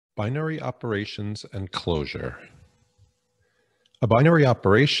Binary operations and closure. A binary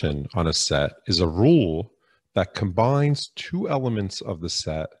operation on a set is a rule that combines two elements of the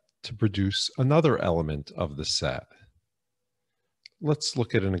set to produce another element of the set. Let's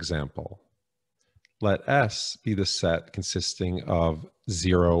look at an example. Let S be the set consisting of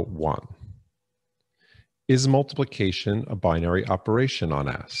 0, 1. Is multiplication a binary operation on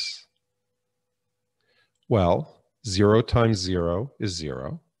S? Well, 0 times 0 is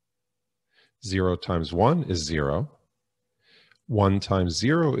 0. 0 times 1 is 0. 1 times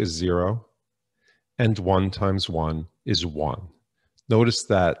 0 is 0. And 1 times 1 is 1. Notice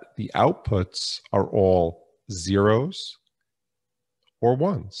that the outputs are all zeros or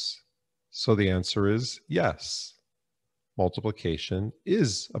ones. So the answer is yes. Multiplication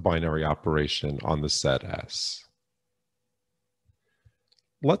is a binary operation on the set S.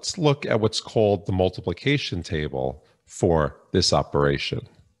 Let's look at what's called the multiplication table for this operation.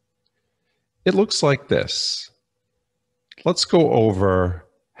 It looks like this. Let's go over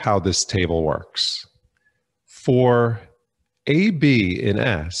how this table works. For AB in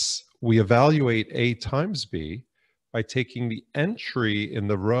S, we evaluate A times B by taking the entry in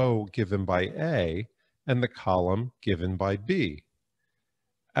the row given by A and the column given by B.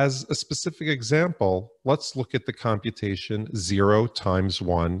 As a specific example, let's look at the computation 0 times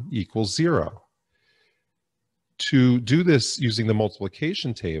 1 equals 0. To do this using the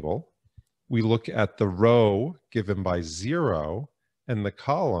multiplication table, we look at the row given by 0 and the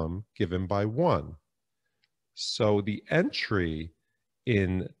column given by 1. So the entry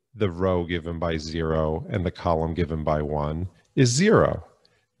in the row given by 0 and the column given by 1 is 0.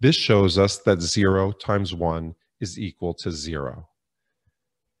 This shows us that 0 times 1 is equal to 0.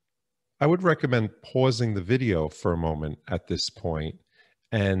 I would recommend pausing the video for a moment at this point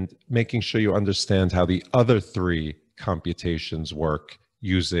and making sure you understand how the other three computations work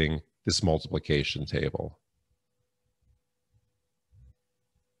using this multiplication table.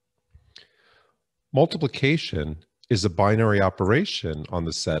 Multiplication is a binary operation on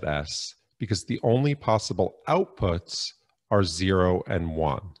the set S because the only possible outputs are 0 and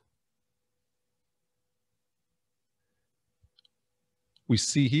 1. We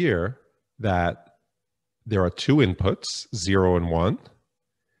see here that there are two inputs, 0 and 1,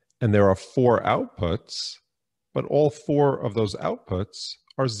 and there are four outputs, but all four of those outputs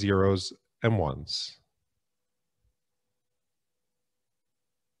are zeros and ones.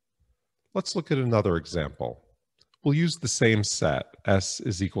 Let's look at another example. We'll use the same set. S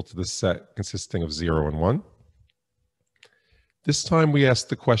is equal to the set consisting of 0 and 1. This time we ask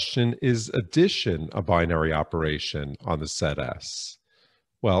the question, is addition a binary operation on the set S?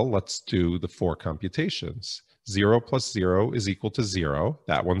 Well, let's do the four computations. 0 plus 0 is equal to 0.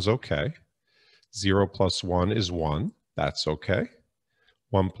 That one's okay. 0 plus 1 is 1. That's okay.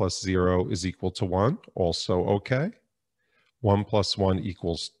 1 plus 0 is equal to 1. Also okay. 1 plus 1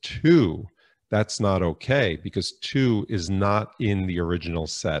 equals 2. That's not okay because 2 is not in the original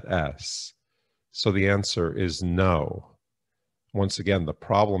set S. So the answer is no. Once again, the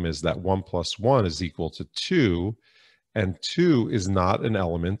problem is that 1 plus 1 is equal to 2, and 2 is not an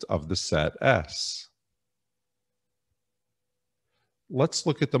element of the set S. Let's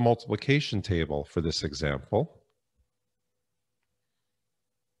look at the multiplication table for this example.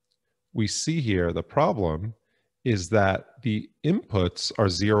 We see here the problem is that the inputs are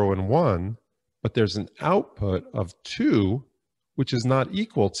 0 and 1, but there's an output of 2, which is not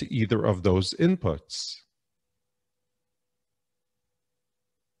equal to either of those inputs.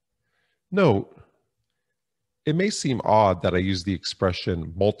 Note, it may seem odd that I use the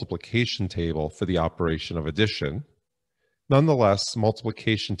expression multiplication table for the operation of addition. Nonetheless,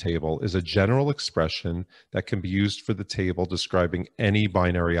 multiplication table is a general expression that can be used for the table describing any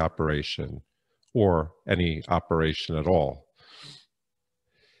binary operation or any operation at all.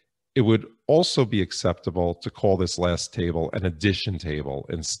 It would also be acceptable to call this last table an addition table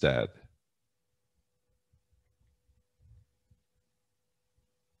instead.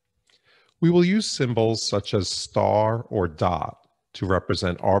 We will use symbols such as star or dot to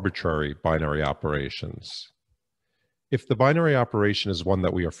represent arbitrary binary operations. If the binary operation is one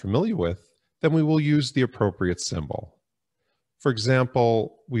that we are familiar with, then we will use the appropriate symbol. For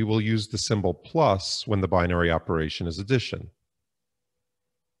example, we will use the symbol plus when the binary operation is addition.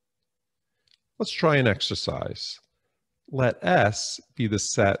 Let's try an exercise. Let S be the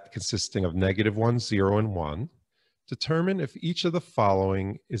set consisting of -1, 0, and 1. Determine if each of the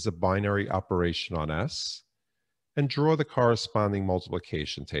following is a binary operation on S, and draw the corresponding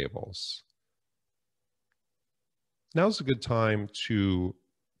multiplication tables. Now's a good time to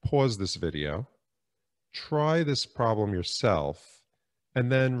pause this video, try this problem yourself,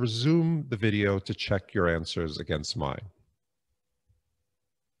 and then resume the video to check your answers against mine.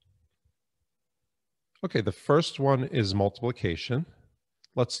 Okay, the first one is multiplication.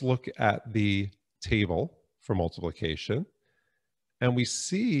 Let's look at the table for multiplication, and we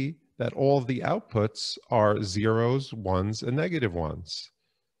see that all of the outputs are zeros, ones, and negative ones.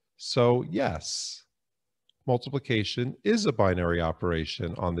 So yes, multiplication is a binary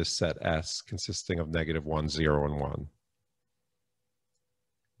operation on this set S consisting of -1, 0, and 1.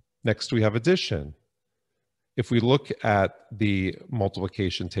 Next, we have addition. If we look at the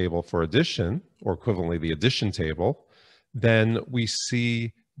multiplication table for addition, or equivalently the addition table, then we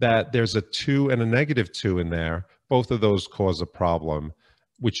see that there's a 2 and a -2 in there. Both of those cause a problem,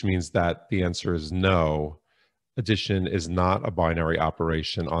 which means that the answer is no. Addition is not a binary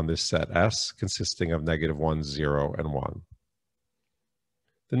operation on this set S consisting of -1, 0, and 1.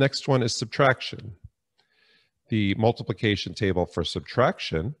 The next one is subtraction. The multiplication table for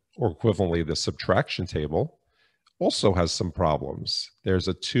subtraction, or equivalently the subtraction table, also has some problems. There's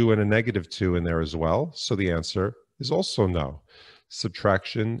a 2 and a -2 in there as well, so the answer is also no.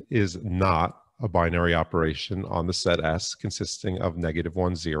 Subtraction is not a binary operation on the set S consisting of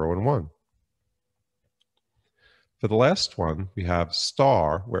 -1, 0, and 1. For the last one, we have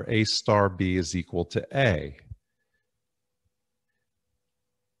star, where A star B is equal to A.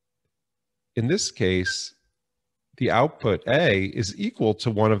 In this case, the output A is equal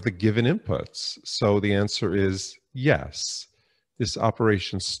to one of the given inputs. So the answer is yes. This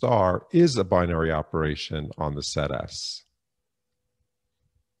operation star is a binary operation on the set S.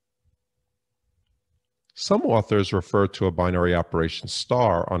 Some authors refer to a binary operation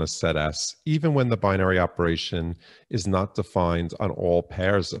star on a set S even when the binary operation is not defined on all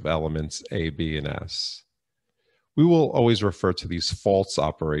pairs of elements A, B, and S. We will always refer to these false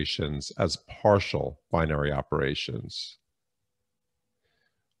operations as partial binary operations.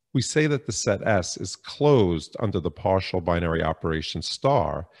 We say that the set S is closed under the partial binary operation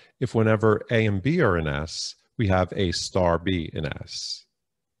star if whenever A and B are in S, we have A star B in S.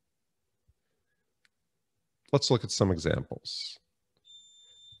 Let's look at some examples.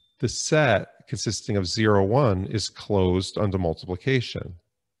 The set consisting of 0, 1 is closed under multiplication.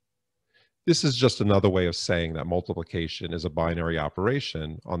 This is just another way of saying that multiplication is a binary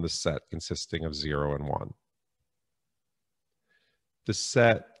operation on the set consisting of 0 and 1. The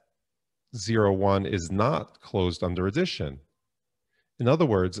set 0, 1 is not closed under addition. In other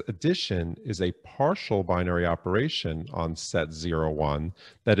words, addition is a partial binary operation on set 0, 1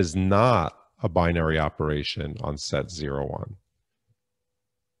 that is not a binary operation on set 0, 1.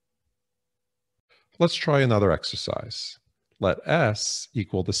 Let's try another exercise. Let S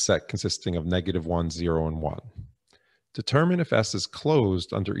equal the set consisting of -1, 0, and 1. Determine if S is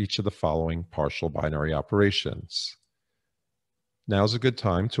closed under each of the following partial binary operations. Now's a good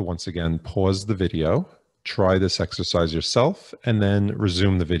time to once again pause the video, try this exercise yourself, and then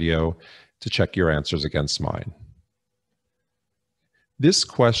resume the video to check your answers against mine. This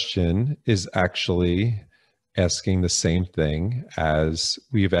question is actually asking the same thing as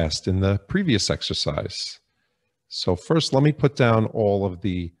we've asked in the previous exercise. So first, let me put down all of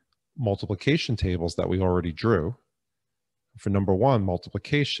the multiplication tables that we already drew. For number 1,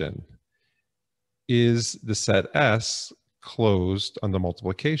 multiplication. Is the set S closed under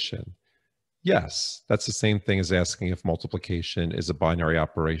multiplication? Yes, that's the same thing as asking if multiplication is a binary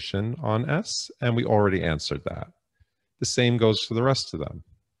operation on S, and we already answered that. The same goes for the rest of them.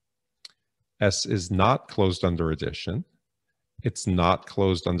 S is not closed under addition. It's not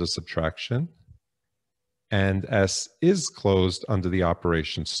closed under subtraction. And S is closed under the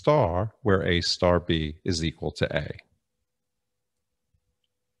operation star, where A star B is equal to A.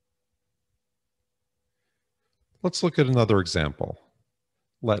 Let's look at another example.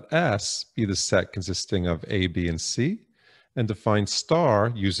 Let S be the set consisting of A, B, and C, and define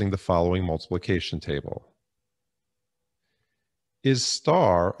star using the following multiplication table. Is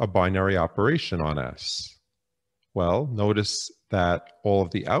star a binary operation on S? Well, notice that all of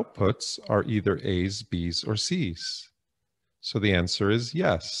the outputs are either A's, B's, or C's. So the answer is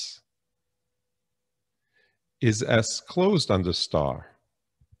yes. Is S closed under star?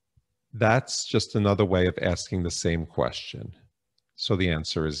 That's just another way of asking the same question. So the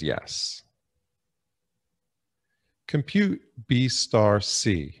answer is yes. Compute B star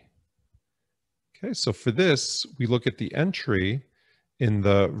C. Okay, so for this, we look at the entry in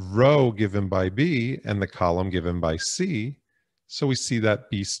the row given by B and the column given by C. So we see that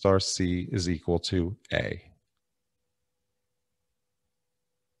B star C is equal to A.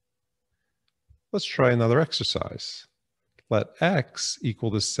 Let's try another exercise. Let x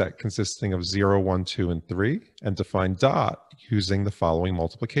equal the set consisting of 0, 1, 2, and 3, and define dot using the following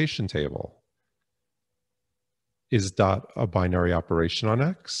multiplication table. Is dot a binary operation on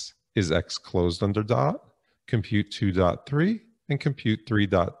x? Is x closed under dot? Compute 2.3 and compute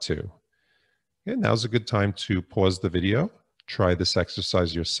 3.2. Okay, now's a good time to pause the video, try this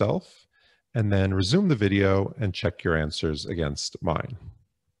exercise yourself, and then resume the video and check your answers against mine.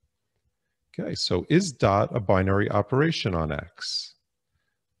 Okay, so is dot a binary operation on x?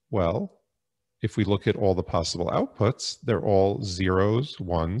 Well, if we look at all the possible outputs, they're all zeros,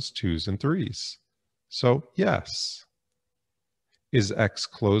 ones, twos, and threes. So yes. Is x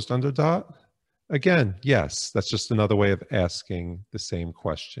closed under dot? Again, yes. That's just another way of asking the same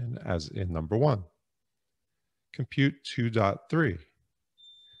question as in number 1. Compute 2.3.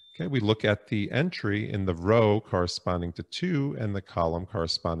 Okay, we look at the entry in the row corresponding to 2 and the column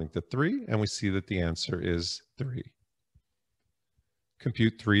corresponding to 3, and we see that the answer is 3.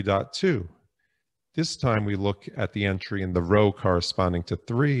 Compute 3.2. This time we look at the entry in the row corresponding to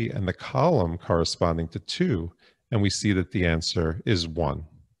 3 and the column corresponding to 2, and we see that the answer is 1.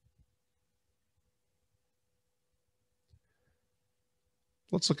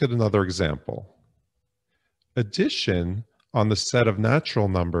 Let's look at another example. Addition on the set of natural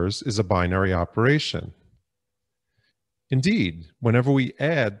numbers is a binary operation. Indeed, whenever we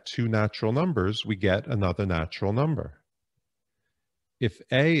add two natural numbers, we get another natural number. If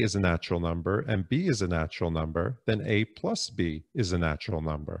A is a natural number and B is a natural number, then A plus B is a natural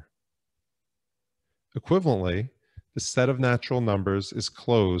number. Equivalently, the set of natural numbers is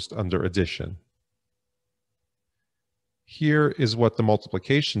closed under addition. Here is what the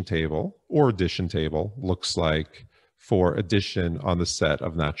multiplication table or addition table looks like for addition on the set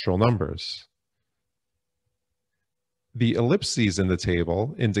of natural numbers. The ellipses in the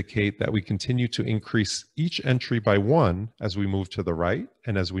table indicate that we continue to increase each entry by 1 as we move to the right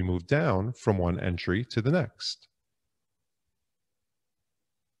and as we move down from one entry to the next.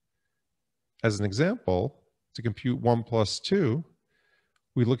 As an example, to compute 1 plus 2,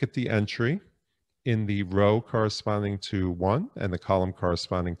 we look at the entry in the row corresponding to 1 and the column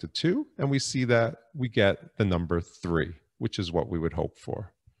corresponding to 2, and we see that we get the number 3, which is what we would hope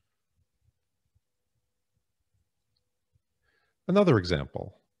for. Another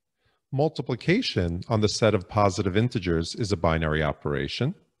example. Multiplication on the set of positive integers is a binary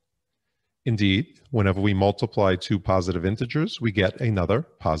operation. Indeed, whenever we multiply two positive integers, we get another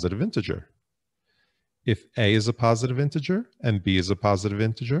positive integer. If A is a positive integer and B is a positive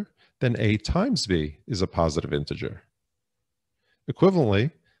integer, then A times B is a positive integer.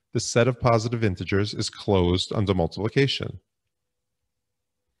 Equivalently, the set of positive integers is closed under multiplication.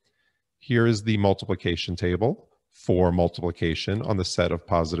 Here is the multiplication table for multiplication on the set of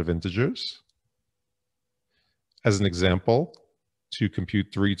positive integers. As an example, to compute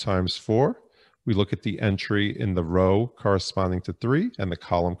 3 times 4, we look at the entry in the row corresponding to 3 and the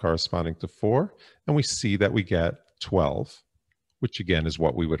column corresponding to 4, and we see that we get 12, which again is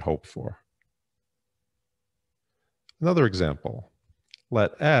what we would hope for. Another example,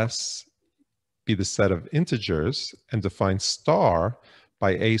 let S be the set of integers and define star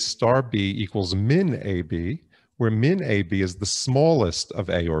by A star B equals min AB, where min AB is the smallest of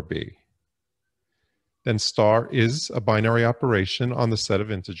A or B. Then star is a binary operation on the set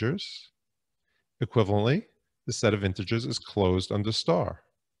of integers. Equivalently, the set of integers is closed under star.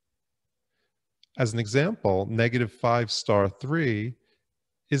 As an example, -5 star 3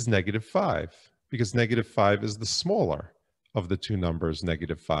 is -5, because -5 is the smaller of the two numbers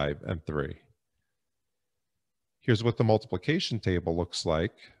 -5 and 3. Here's what the multiplication table looks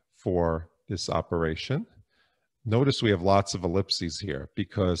like for this operation. Notice we have lots of ellipses here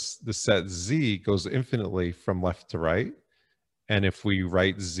because the set Z goes infinitely from left to right. And if we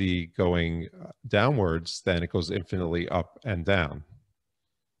write Z going downwards, then it goes infinitely up and down.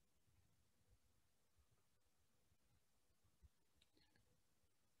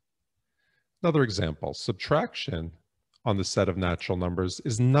 Another example, subtraction on the set of natural numbers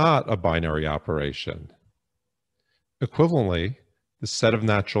is not a binary operation. Equivalently, the set of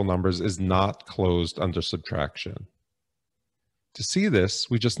natural numbers is not closed under subtraction. To see this,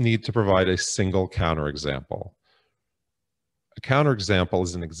 we just need to provide a single counterexample. A counterexample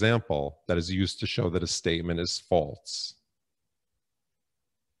is an example that is used to show that a statement is false.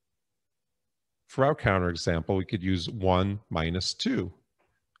 For our counterexample, we could use 1 minus 2.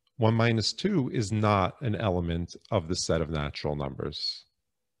 1 minus 2 is not an element of the set of natural numbers.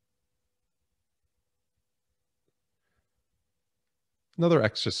 Another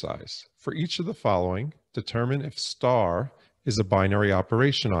exercise. For each of the following, determine if star is a binary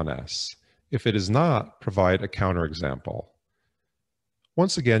operation on S. If it is not, provide a counterexample.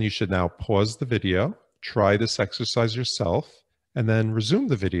 Once again, you should now pause the video, try this exercise yourself, and then resume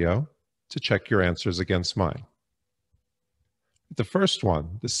the video to check your answers against mine. The first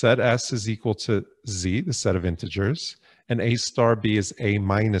one, the set S is equal to Z, the set of integers, and A star B is A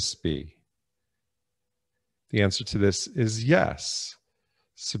minus B. The answer to this is yes.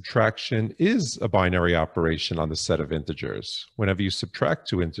 Subtraction is a binary operation on the set of integers. Whenever you subtract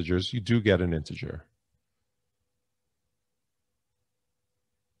two integers, you do get an integer.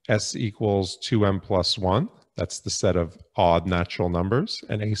 S equals 2m plus 1. That's the set of odd natural numbers.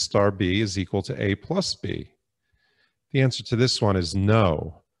 And A star B is equal to A plus B. The answer to this one is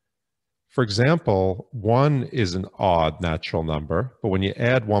no. For example, 1 is an odd natural number, but when you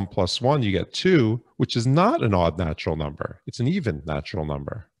add 1 plus 1, you get 2, which is not an odd natural number. It's an even natural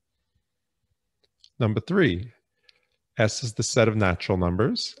number. Number 3, S is the set of natural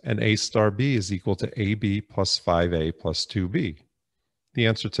numbers, and A star B is equal to AB plus 5A plus 2B. The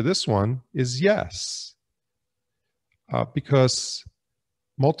answer to this one is yes, because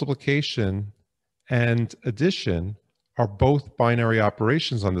multiplication and addition are both binary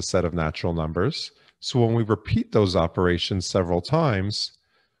operations on the set of natural numbers. So when we repeat those operations several times,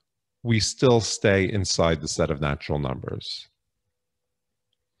 we still stay inside the set of natural numbers.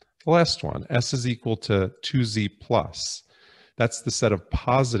 The last one, S is equal to 2Z plus. That's the set of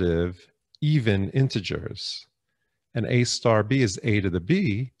positive, even integers. And A star B is A to the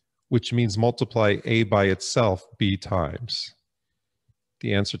B, which means multiply A by itself B times.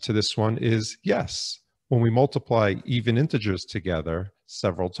 The answer to this one is yes. When we multiply even integers together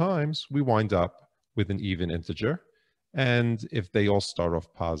several times, we wind up with an even integer. And if they all start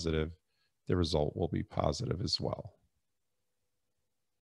off positive, the result will be positive as well.